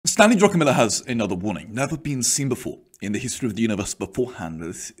Stanley Druckenmiller has another warning, never been seen before in the history of the universe beforehand.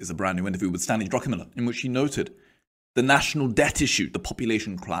 This is a brand new interview with Stanley Druckenmiller, in which he noted the national debt issue, the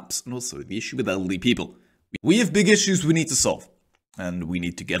population collapse, and also the issue with elderly people. We have big issues we need to solve, and we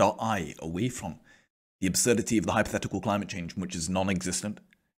need to get our eye away from the absurdity of the hypothetical climate change, which is non-existent.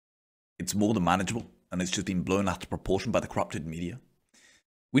 It's more than manageable, and it's just been blown out of proportion by the corrupted media.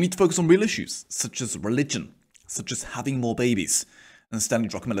 We need to focus on real issues, such as religion, such as having more babies. And Stanley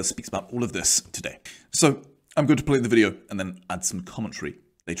Druckenmiller speaks about all of this today. So I'm going to play the video and then add some commentary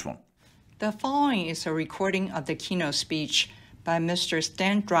later on. The following is a recording of the keynote speech by Mr.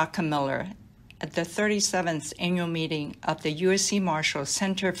 Stan Druckenmiller at the 37th annual meeting of the USC Marshall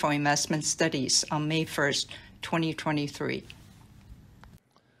Center for Investment Studies on May 1st, 2023.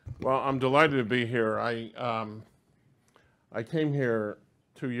 Well, I'm delighted to be here. I came here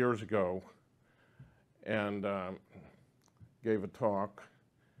 2 years ago and gave a talk,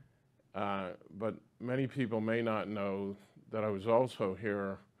 but many people may not know that I was also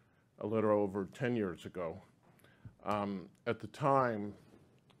here a little over 10 years ago. At the time,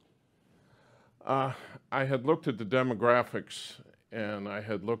 I had looked at the demographics and I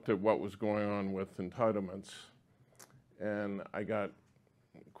had looked at what was going on with entitlements, and I got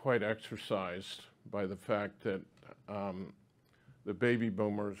quite exercised by the fact that the baby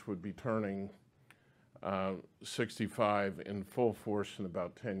boomers would be turning 65 in full force in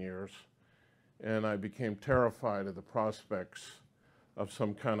about 10 years. And I became terrified of the prospects of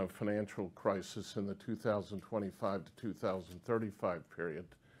some kind of financial crisis in the 2025 to 2035 period.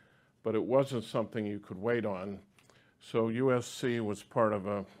 But it wasn't something you could wait on. So USC was part of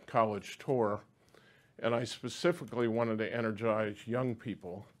a college tour, and I specifically wanted to energize young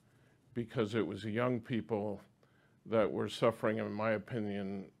people because it was the young people that were suffering, in my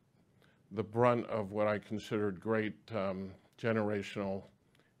opinion, the brunt of what I considered great generational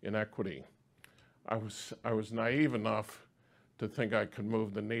inequity. I was naive enough to think I could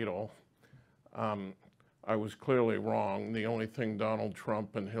move the needle. I was clearly wrong. The only thing Donald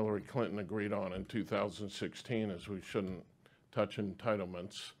Trump and Hillary Clinton agreed on in 2016 is we shouldn't touch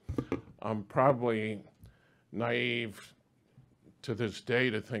entitlements. I'm probably naive to this day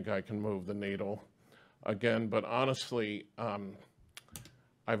to think I can move the needle again, but honestly,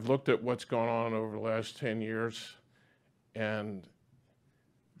 I've looked at what's gone on over the last 10 years, and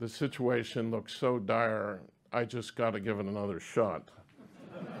the situation looks so dire, I just got to give it another shot.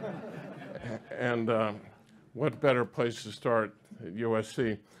 And what better place to start at USC?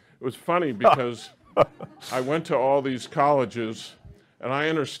 It was funny because I went to all these colleges, and I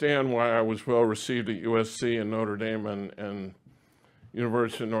understand why I was well received at USC and Notre Dame and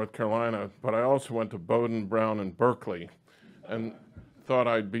University of North Carolina, but I also went to Bowdoin, Brown, and Berkeley, and thought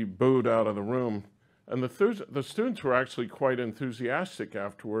I'd be booed out of the room. And the students were actually quite enthusiastic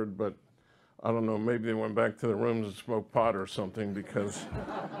afterward, but I don't know, maybe they went back to the rooms and smoked pot or something, because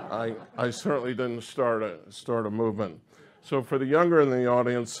I certainly didn't start a movement. So for the younger in the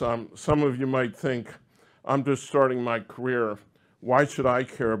audience, some of you might think, I'm just starting my career. Why should I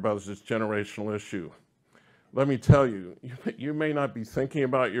care about this generational issue? Let me tell you, you may not be thinking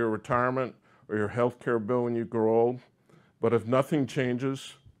about your retirement or your health care bill when you grow old, but if nothing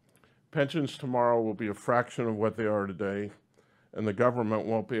changes, pensions tomorrow will be a fraction of what they are today, and the government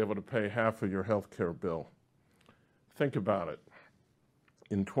won't be able to pay half of your health care bill. Think about it.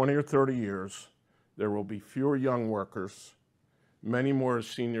 In 20 or 30 years, there will be fewer young workers, many more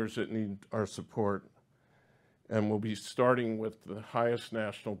seniors that need our support, and we'll be starting with the highest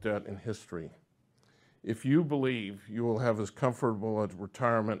national debt in history. If you believe you will have as comfortable a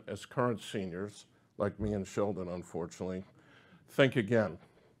retirement as current seniors, like me and Sheldon, unfortunately, think again.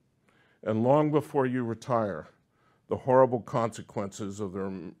 And long before you retire, the horrible consequences of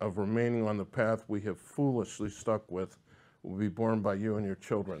remaining on the path we have foolishly stuck with will be borne by you and your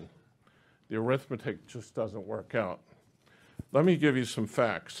children. The arithmetic just doesn't work out. Let me give you some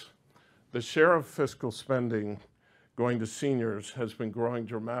facts. The share of fiscal spending going to seniors has been growing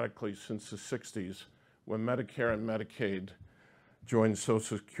dramatically since the 60s, when Medicare and Medicaid joined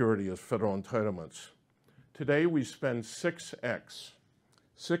Social Security as federal entitlements. Today we spend 6x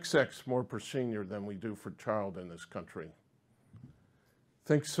more per senior than we do for child in this country.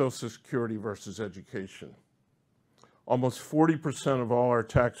 Think Social Security versus education. Almost 40% of all our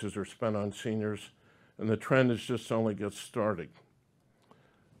taxes are spent on seniors, and the trend is just only get started.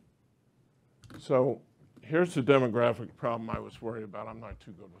 So here's the demographic problem I was worried about. I'm not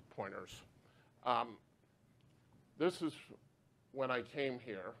too good with pointers. This is when I came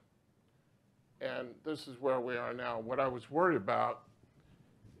here, and this is where we are now. What I was worried about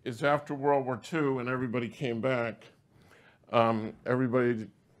is after World War II and everybody came back, everybody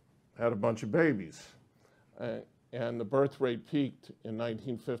had a bunch of babies. And the birth rate peaked in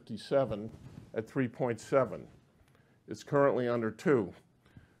 1957 at 3.7. It's currently under 2.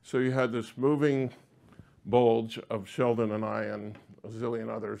 So you had this moving bulge of Sheldon and I and a zillion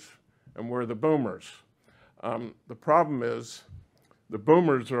others, and we're the boomers. The problem is the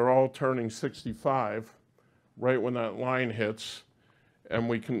boomers are all turning 65 right when that line hits, and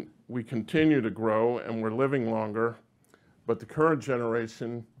we continue to grow and we're living longer, but the current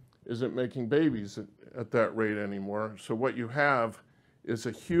generation isn't making babies at that rate anymore. So what you have is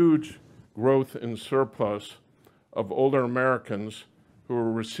a huge growth in surplus of older Americans who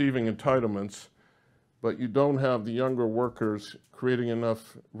are receiving entitlements, but you don't have the younger workers creating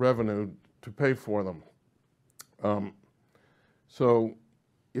enough revenue to pay for them. So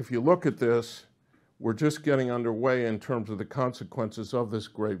if you look at this, we're just getting underway in terms of the consequences of this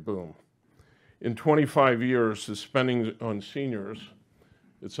great boom. In 25 years, the spending on seniors,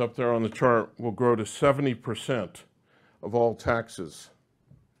 it's up there on the chart, will grow to 70% of all taxes.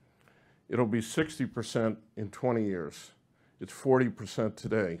 It'll be 60% in 20 years. It's 40%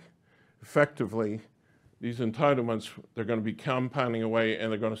 today. Effectively, these entitlements, they're going to be compounding away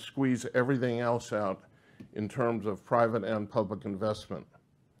and they're going to squeeze everything else out in terms of private and public investment.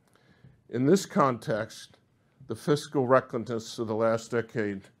 In this context, the fiscal recklessness of the last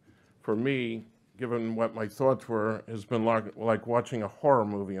decade, for me, given what my thoughts were, has been like watching a horror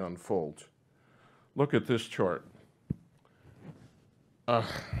movie unfold. Look at this chart.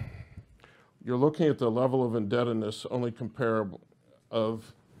 You're looking at the level of indebtedness only comparable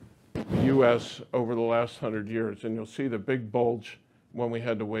of the U.S. over the last 100 years, and you'll see the big bulge when we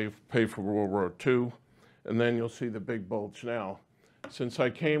had to pay for World War II, and then you'll see the big bulge now. Since I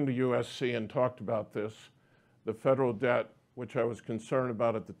came to USC and talked about this, the federal debt, which I was concerned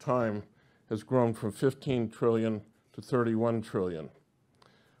about at the time, has grown from 15 trillion to 31 trillion.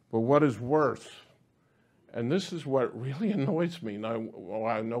 But what is worse, and this is what really annoys me, now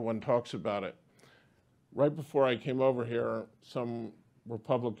why no one talks about it. Right before I came over here, some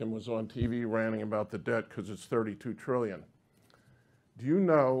Republican was on TV ranting about the debt because it's 32 trillion. Do you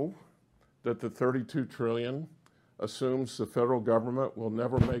know that the 32 trillion assumes the federal government will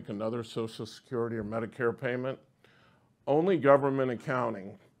never make another Social Security or Medicare payment? Only government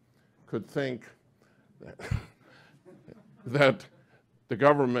accounting could think that the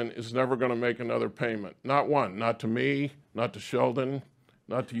government is never going to make another payment. Not one, not to me, not to Sheldon,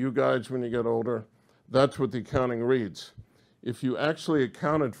 not to you guys when you get older. That's what the accounting reads. If you actually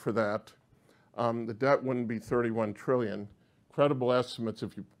accounted for that, the debt wouldn't be 31 trillion. Credible estimates,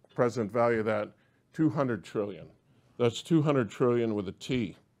 if you present value that, 200 trillion. That's 200 trillion with a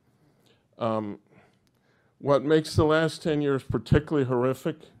T. What makes the last 10 years particularly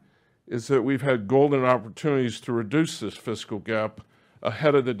horrific is that we've had golden opportunities to reduce this fiscal gap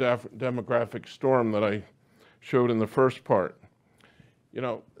ahead of the demographic storm that I showed in the first part. You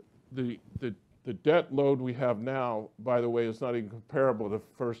know, the debt load we have now, by the way, is not even comparable to the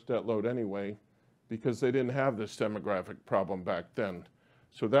first debt load anyway, because they didn't have this demographic problem back then.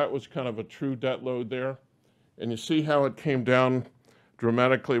 So that was kind of a true debt load there. And you see how it came down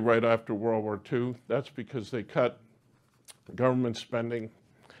dramatically right after World War II? That's because they cut government spending,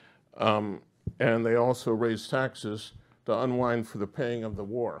 and they also raised taxes to unwind for the paying of the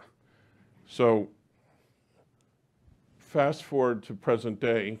war. So fast forward to present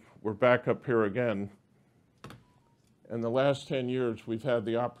day, we're back up here again. And the last 10 years, we've had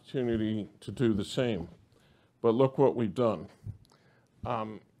the opportunity to do the same. But look what we've done.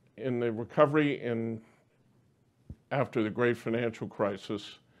 In the recovery after the great financial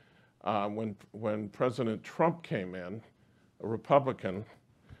crisis, when President Trump came in, a Republican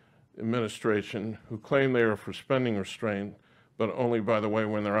administration who claimed they were for spending restraint, but only, by the way,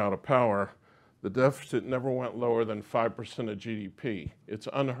 when they're out of power, the deficit never went lower than 5% of GDP. It's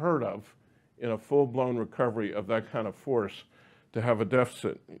unheard of in a full-blown recovery of that kind of force to have a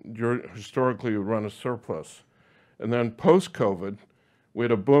deficit. Historically, you run a surplus. And then post-COVID, we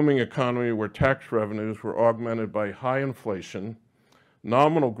had a booming economy where tax revenues were augmented by high inflation,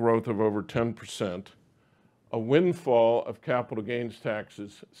 nominal growth of over 10%, a windfall of capital gains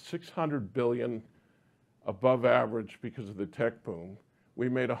taxes, $600 billion above average because of the tech boom. We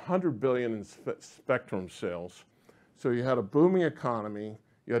made $100 billion in spectrum sales. So you had a booming economy,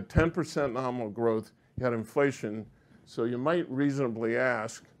 you had 10% nominal growth, you had inflation. So you might reasonably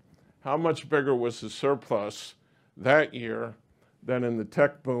ask, how much bigger was the surplus that year than in the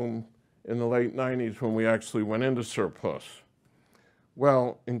tech boom in the late 90s when we actually went into surplus?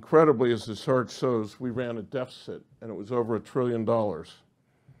 Well, incredibly, as the chart shows, we ran a deficit, and it was over $1 trillion.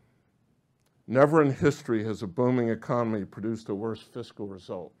 Never in history has a booming economy produced a worse fiscal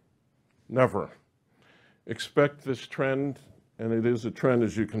result. Never. Expect this trend, and it is a trend,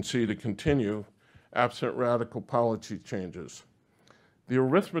 as you can see, to continue, absent radical policy changes. The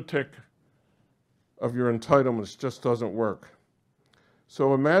arithmetic of your entitlements just doesn't work.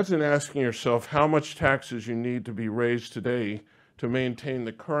 So imagine asking yourself how much taxes you need to be raised today to maintain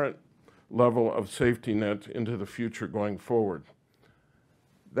the current level of safety net into the future going forward.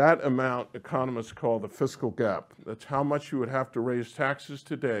 That amount economists call the fiscal gap. That's how much you would have to raise taxes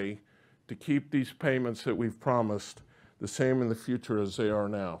today to keep these payments that we've promised the same in the future as they are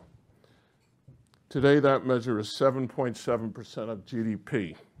now. Today, that measure is 7.7% of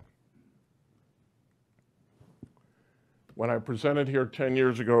GDP. When I presented here 10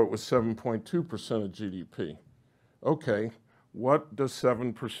 years ago, it was 7.2% of GDP. Okay, what does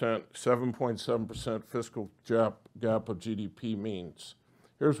 7.7% fiscal gap of GDP means?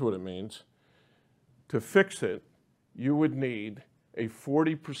 Here's what it means. To fix it, you would need a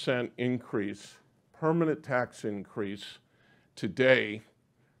 40% increase, permanent tax increase today,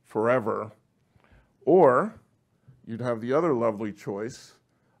 forever, or you'd have the other lovely choice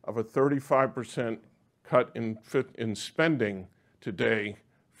of a 35% cut in spending today,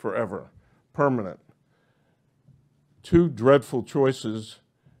 forever, permanent. Two dreadful choices,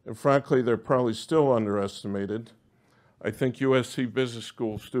 and frankly, they're probably still underestimated. I think USC Business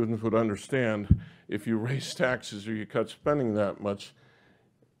School students would understand if you raise taxes or you cut spending that much,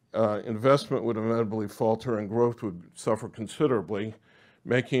 investment would inevitably falter and growth would suffer considerably,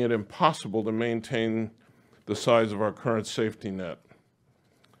 making it impossible to maintain the size of our current safety net.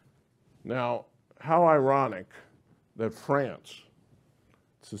 Now, how ironic that France,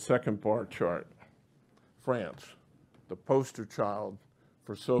 it's the second bar chart, France, the poster child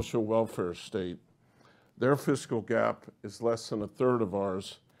for social welfare state, their fiscal gap is less than a third of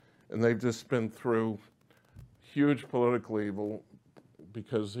ours, and they've just been through huge political evil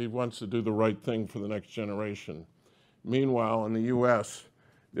because he wants to do the right thing for the next generation. Meanwhile, in the US,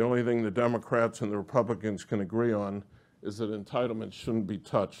 the only thing the Democrats and the Republicans can agree on is that entitlements shouldn't be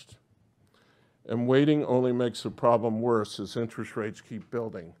touched. And waiting only makes the problem worse as interest rates keep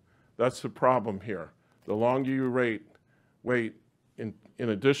building. That's the problem here. The longer you wait, in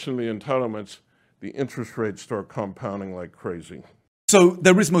addition to the entitlements, the interest rates start compounding like crazy. So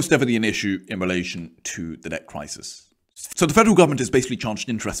there is most definitely an issue in relation to the debt crisis. So the federal government has basically charged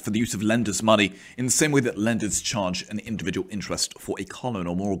interest for the use of lenders' money in the same way that lenders charge an individual interest for a car loan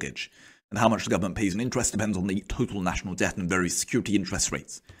or mortgage. And how much the government pays in interest depends on the total national debt and various security interest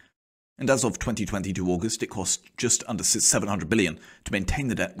rates. And as of 2022 August, it cost just under $700 billion to maintain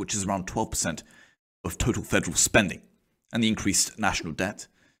the debt, which is around 12% of total federal spending. And the increased national debt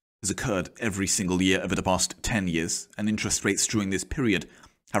has occurred every single year over the past 10 years, and interest rates during this period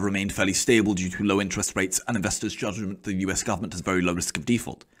have remained fairly stable due to low interest rates and investors' judgment that the US government has very low risk of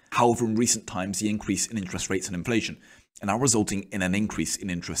default. However, in recent times, the increase in interest rates and inflation are now resulting in an increase in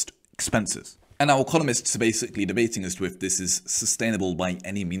interest expenses. And now economists are basically debating as to if this is sustainable by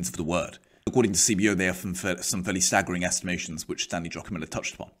any means of the word. According to CBO, they have some fairly staggering estimations, which Stanley Druckenmiller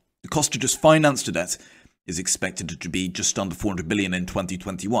touched upon. The cost to just finance the debt is expected to be just under $400 billion in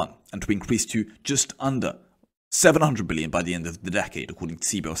 2021, and to increase to just under $700 billion by the end of the decade, according to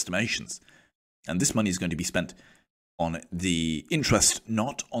CBO estimations. And this money is going to be spent on the interest,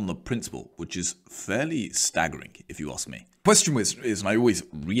 not on the principal, which is fairly staggering, if you ask me. The question is, and I always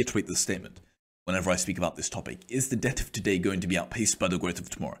reiterate this statement whenever I speak about this topic, is the debt of today going to be outpaced by the growth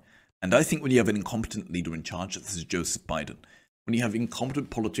of tomorrow? And I think when you have an incompetent leader in charge, this is Joseph Biden, when you have incompetent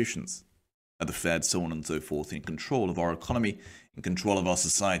politicians at the Fed, so on and so forth, in control of our economy, in control of our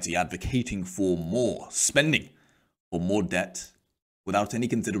society, advocating for more spending or more debt without any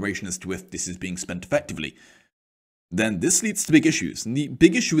consideration as to if this is being spent effectively, then this leads to big issues. And the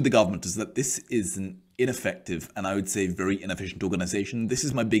big issue with the government is that this is an ineffective and I would say very inefficient organization. This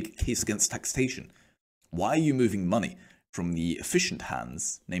is my big case against taxation. Why are you moving money from the efficient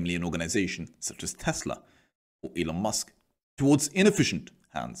hands, namely an organization such as Tesla or Elon Musk, towards inefficient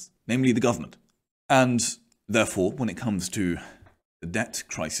hands, namely the government? And therefore, when it comes to the debt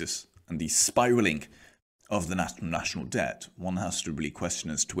crisis and the spiraling of the national debt, one has to really question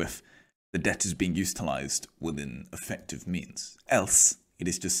as to if the debt is being utilized within effective means. Else, it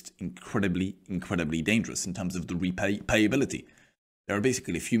is just incredibly, incredibly dangerous in terms of the repayability. There are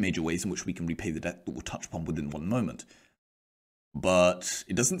basically a few major ways in which we can repay the debt that we'll touch upon within one moment. But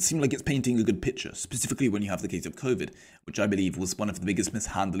it doesn't seem like it's painting a good picture, specifically when you have the case of COVID, which I believe was one of the biggest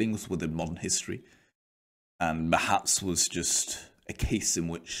mishandlings within modern history, and perhaps was just a case in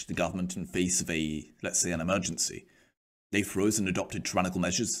which the government, in face of let's say, an emergency, they froze and adopted tyrannical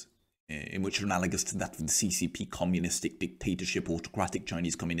measures in which are analogous to that of the CCP communistic dictatorship autocratic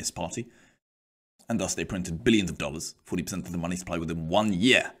Chinese Communist Party. And thus they printed billions of dollars, 40% of the money supply within 1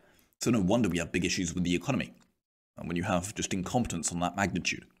 year. So no wonder we have big issues with the economy, and when you have just incompetence on that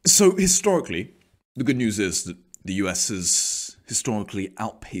magnitude. So historically, the good news is that the US has historically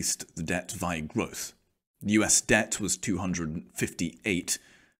outpaced the debt via growth. The US debt was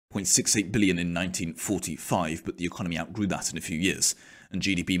 $258.68 billion in 1945, but the economy outgrew that in a few years, and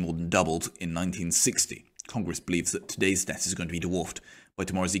GDP more than doubled in 1960. Congress believes that today's debt is going to be dwarfed by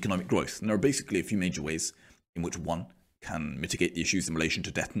tomorrow's economic growth, and there are basically a few major ways in which one can mitigate the issues in relation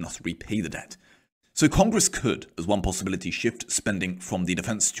to debt and thus repay the debt. So Congress could, as one possibility, shift spending from the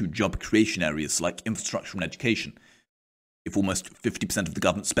defense to job creation areas like infrastructure and education. If almost 50% of the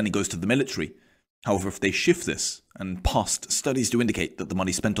government spending goes to the military, however, if they shift this, and past studies do indicate that the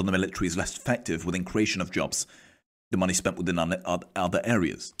money spent on the military is less effective within creation of jobs than money spent within other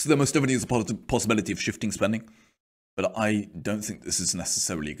areas. So there most definitely is a possibility of shifting spending, but I don't think this is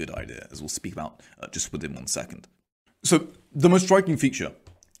necessarily a good idea, as we'll speak about just within 1 second. So the most striking feature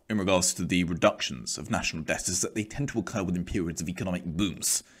in regards to the reductions of national debt is that they tend to occur within periods of economic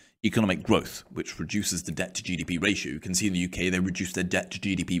booms, economic growth, which reduces the debt to GDP ratio. You can see in the UK, they reduced their debt to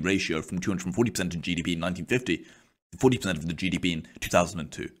GDP ratio from 240% of GDP in 1950 to 40% of the GDP in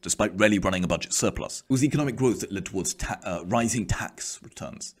 2002, despite rarely running a budget surplus. It was economic growth that led towards rising tax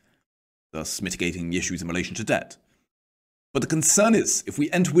returns, thus mitigating the issues in relation to debt. But the concern is, if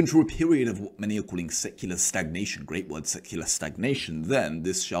we enter into a period of what many are calling secular stagnation, great word, secular stagnation, then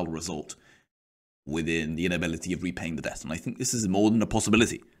this shall result within the inability of repaying the debt. And I think this is more than a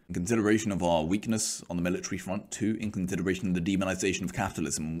possibility. In consideration of our weakness on the military front, too, in consideration of the demonization of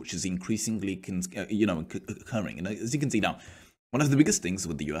capitalism, which is increasingly occurring. And as you can see now, one of the biggest things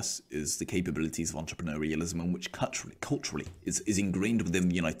with the US is the capabilities of entrepreneurialism, which culturally is ingrained within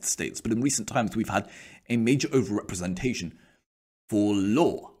the United States. But in recent times, we've had a major overrepresentation for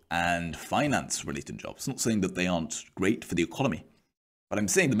law and finance-related jobs. Not saying that they aren't great for the economy, but I'm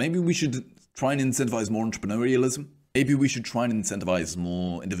saying that maybe we should try and incentivize more entrepreneurialism. Maybe we should try and incentivize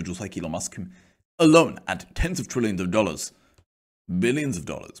more individuals like Elon Musk, who alone add tens of trillions of dollars, billions of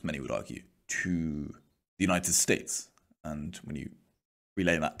dollars, many would argue, to the United States. And when you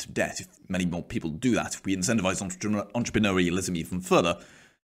relay that to debt, if many more people do that, if we incentivize entrepreneurialism even further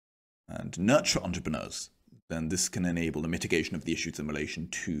and nurture entrepreneurs, then this can enable the mitigation of the issues in relation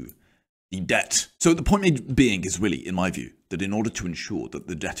to the debt. So the point being is really, in my view, that in order to ensure that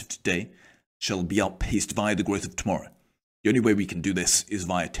the debt of today shall be outpaced via the growth of tomorrow, the only way we can do this is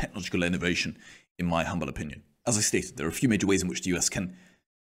via technological innovation, in my humble opinion. As I stated, there are a few major ways in which the US can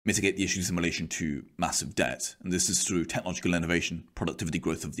mitigate the issues in relation to massive debt, and this is through technological innovation, productivity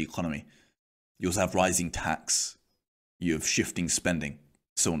growth of the economy. You also have rising tax, you have shifting spending,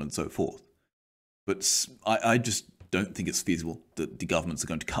 so on and so forth. But I just don't think it's feasible that the governments are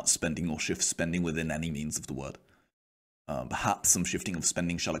going to cut spending or shift spending within any means of the word. Perhaps some shifting of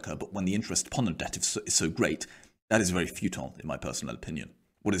spending shall occur, but when the interest upon the debt is so great, that is very futile, in my personal opinion.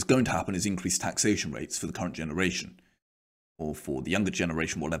 What is going to happen is increased taxation rates for the current generation, or for the younger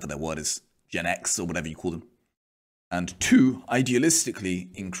generation, whatever their word is, Gen X or whatever you call them. And two, idealistically,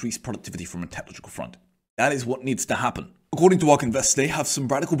 increase productivity from a technological front. That is what needs to happen. According to ARK Invest, they have some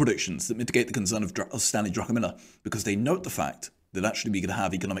radical predictions that mitigate the concern of Stanley Druckenmiller, because they note the fact that actually we're going to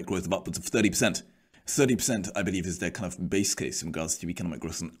have economic growth of upwards of 30%. 30%, I believe, is their kind of base case in regards to economic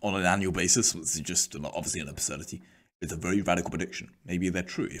growth on an annual basis, which is just obviously an absurdity. It's a very radical prediction. Maybe they're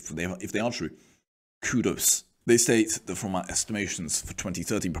true. If they are true, kudos. They state that from our estimations for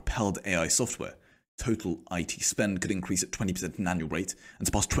 2030, propelled AI software, total IT spend could increase at 20% at an annual rate and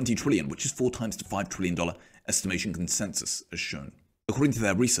surpass 20 trillion, which is 4 times the $5 trillion estimation consensus as shown. According to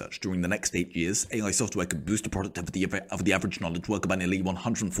their research, during the next 8 years, AI software could boost the productivity of the average knowledge worker by nearly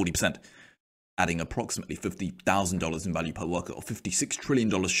 140%, adding approximately $50,000 in value per worker, or $56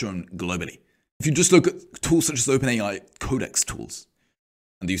 trillion shown globally. If you just look at tools such as OpenAI Codex tools,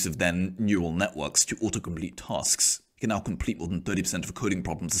 and the use of their neural networks to autocomplete tasks, you can now complete more than 30% of coding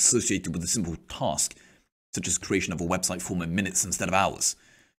problems associated with a simple task, such as creation of a website form in minutes instead of hours.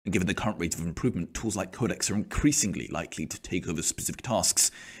 And given the current rate of improvement, tools like Codex are increasingly likely to take over specific tasks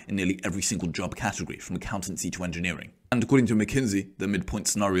in nearly every single job category, from accountancy to engineering. And according to McKinsey, the midpoint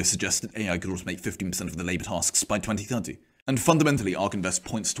scenario suggests that AI could automate 15% of the labour tasks by 2030. And fundamentally, ARK Invest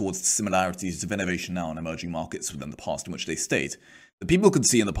points towards the similarities of innovation now in emerging markets within the past, in which they state that people could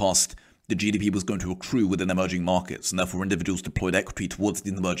see in the past the GDP was going to accrue within emerging markets, and therefore individuals deployed equity towards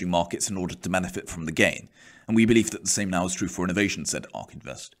the emerging markets in order to benefit from the gain. And we believe that the same now is true for innovation, said ARK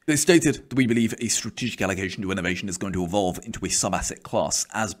Invest. They stated that we believe a strategic allocation to innovation is going to evolve into a sub-asset class,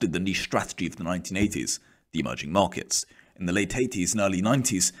 as did the niche strategy of the 1980s, the emerging markets. In the late 80s and early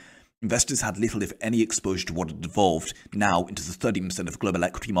 90s, investors had little if any exposure to what had evolved now into the 30% of global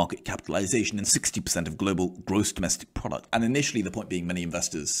equity market capitalization and 60% of global gross domestic product. And initially, the point being many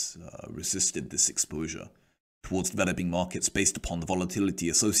investors resisted this exposure towards developing markets based upon the volatility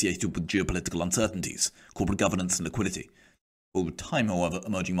associated with geopolitical uncertainties, corporate governance and liquidity. Over time, however,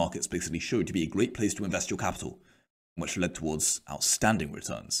 emerging markets basically showed to be a great place to invest your capital, which led towards outstanding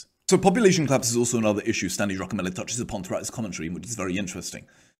returns. So population collapse is also another issue Stanley Druckenmiller touches upon throughout his commentary, which is very interesting.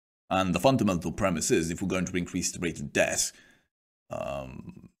 And the fundamental premise is, if we're going to increase the rate of debt,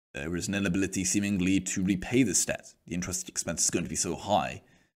 there is an inability seemingly to repay this debt. The interest expense is going to be so high.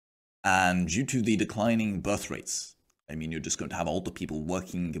 And due to the declining birth rates, I mean, you're just going to have older people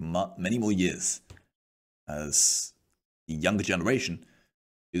working many more years, as the younger generation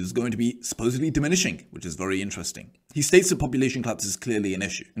is going to be supposedly diminishing, which is very interesting. He states that population collapse is clearly an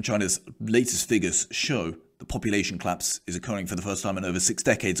issue, and China's latest figures show the population collapse is occurring for the first time in over 6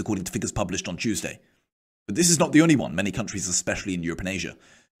 decades, according to figures published on Tuesday. But this is not the only one. Many countries, especially in Europe and Asia,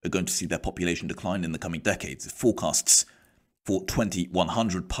 are going to see their population decline in the coming decades. Forecasts for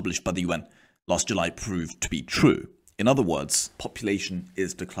 2100 published by the UN last July proved to be true. In other words, population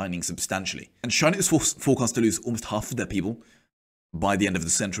is declining substantially. And China is forecast to lose almost half of their people by the end of the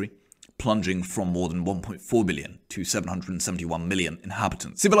century, plunging from more than 1.4 billion to 771 million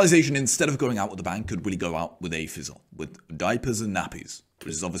inhabitants. Civilization, instead of going out with a bang, could really go out with a fizzle, with diapers and nappies,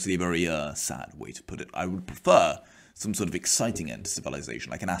 which is obviously a very sad way to put it. I would prefer some sort of exciting end to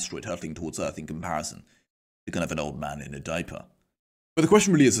civilization, like an asteroid hurtling towards Earth in comparison to kind of an old man in a diaper. But the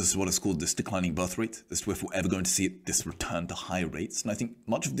question really is as to what is called this declining birth rate, as to if we're ever going to see this return to higher rates. And I think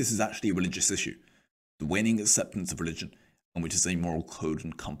much of this is actually a religious issue. The waning acceptance of religion, and which is a moral code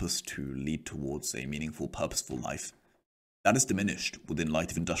and compass to lead towards a meaningful, purposeful life, that is diminished within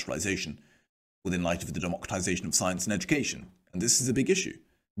light of industrialization, within light of the democratization of science and education. And this is a big issue.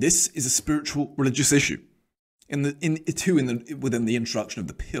 This is a spiritual, religious issue. Within the introduction of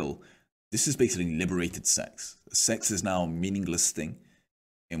the pill, this is basically liberated sex. Sex is now a meaningless thing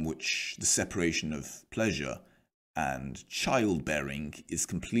in which the separation of pleasure and childbearing is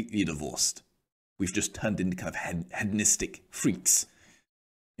completely divorced. We've just turned into kind of hedonistic freaks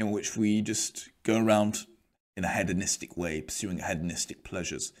in which we just go around in a hedonistic way, pursuing hedonistic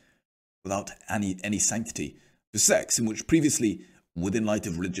pleasures without any sanctity for sex, in which previously, within light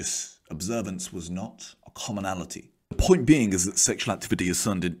of religious observance, was not a commonality. The point being is that sexual activity is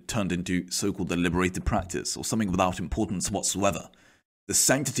turned into so-called deliberated practice, or something without importance whatsoever. The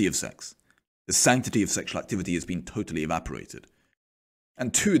sanctity of sex, the sanctity of sexual activity has been totally evaporated.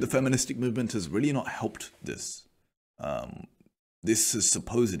 And two, the feministic movement has really not helped this. This has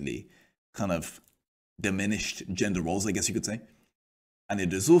supposedly kind of diminished gender roles, I guess you could say. And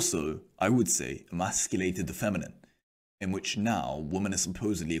it has also, I would say, emasculated the feminine, in which now women are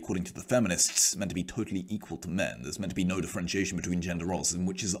supposedly, according to the feminists, meant to be totally equal to men. There's meant to be no differentiation between gender roles,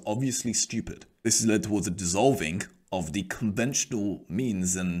 which is obviously stupid. This has led towards a dissolving of the conventional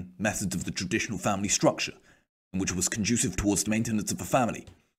means and methods of the traditional family structure, which was conducive towards the maintenance of a family.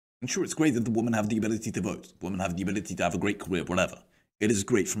 And sure, it's great that the women have the ability to vote. Women have the ability to have a great career, whatever. It is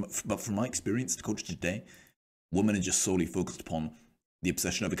great, but from my experience, the culture today, women are just solely focused upon the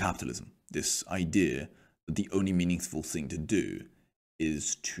obsession over capitalism. This idea that the only meaningful thing to do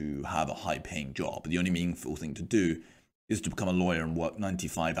is to have a high-paying job. The only meaningful thing to do is to become a lawyer and work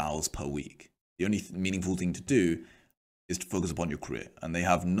 95 hours per week. The only meaningful thing to do is to focus upon your career. And they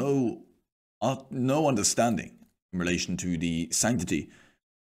have no understanding in relation to the sanctity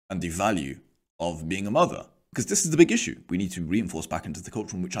and the value of being a mother. Because this is the big issue. We need to reinforce back into the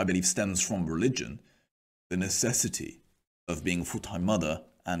culture, which I believe stems from religion, the necessity of being a full-time mother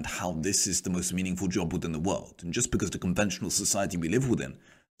and how this is the most meaningful job within the world. And just because the conventional society we live within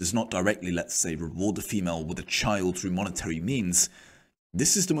does not directly, let's say, reward the female with a child through monetary means,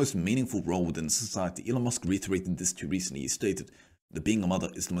 this is the most meaningful role within society. Elon Musk reiterated this too recently. He stated that being a mother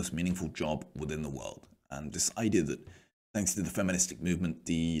is the most meaningful job within the world. And this idea that, thanks to the feministic movement,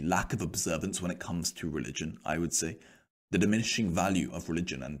 the lack of observance when it comes to religion, I would say, the diminishing value of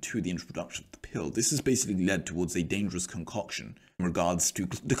religion, and to the introduction of the pill, this has basically led towards a dangerous concoction in regards to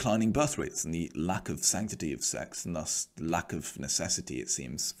declining birth rates and the lack of sanctity of sex, and thus the lack of necessity, it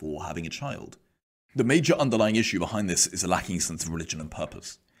seems, for having a child. The major underlying issue behind this is a lacking sense of religion and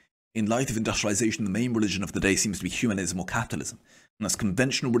purpose. In light of industrialization, the main religion of the day seems to be humanism or capitalism, and as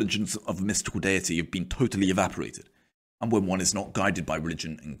conventional religions of a mystical deity have been totally evaporated, and when one is not guided by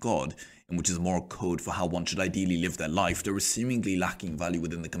religion and God, in which is a moral code for how one should ideally live their life, there is seemingly lacking value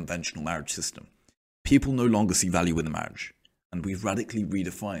within the conventional marriage system. People no longer see value in the marriage, and we've radically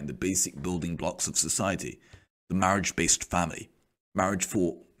redefined the basic building blocks of society, the marriage-based family. Marriage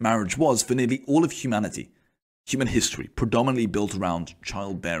was, for nearly all of humanity, human history, predominantly built around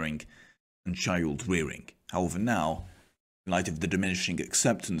childbearing and child rearing. However, now, in light of the diminishing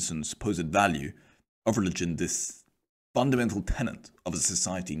acceptance and supposed value of religion, this fundamental tenet of a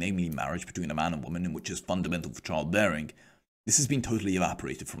society, namely marriage between a man and woman, in which is fundamental for childbearing, this has been totally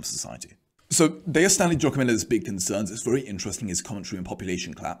evaporated from society. So, there are Stanley Druckenmiller's big concerns. It's very interesting, his commentary on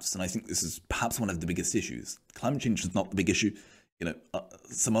population collapse, and I think this is perhaps one of the biggest issues. Climate change is not the big issue.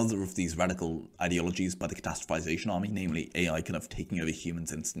 Some other of these radical ideologies by the catastrophization army, namely AI kind of taking over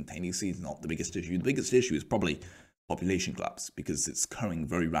humans instantaneously, is not the biggest issue. The biggest issue is probably population collapse, because it's occurring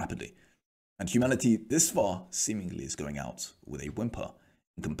very rapidly. And humanity, this far, seemingly is going out with a whimper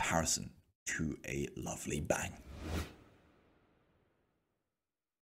in comparison to a lovely bang.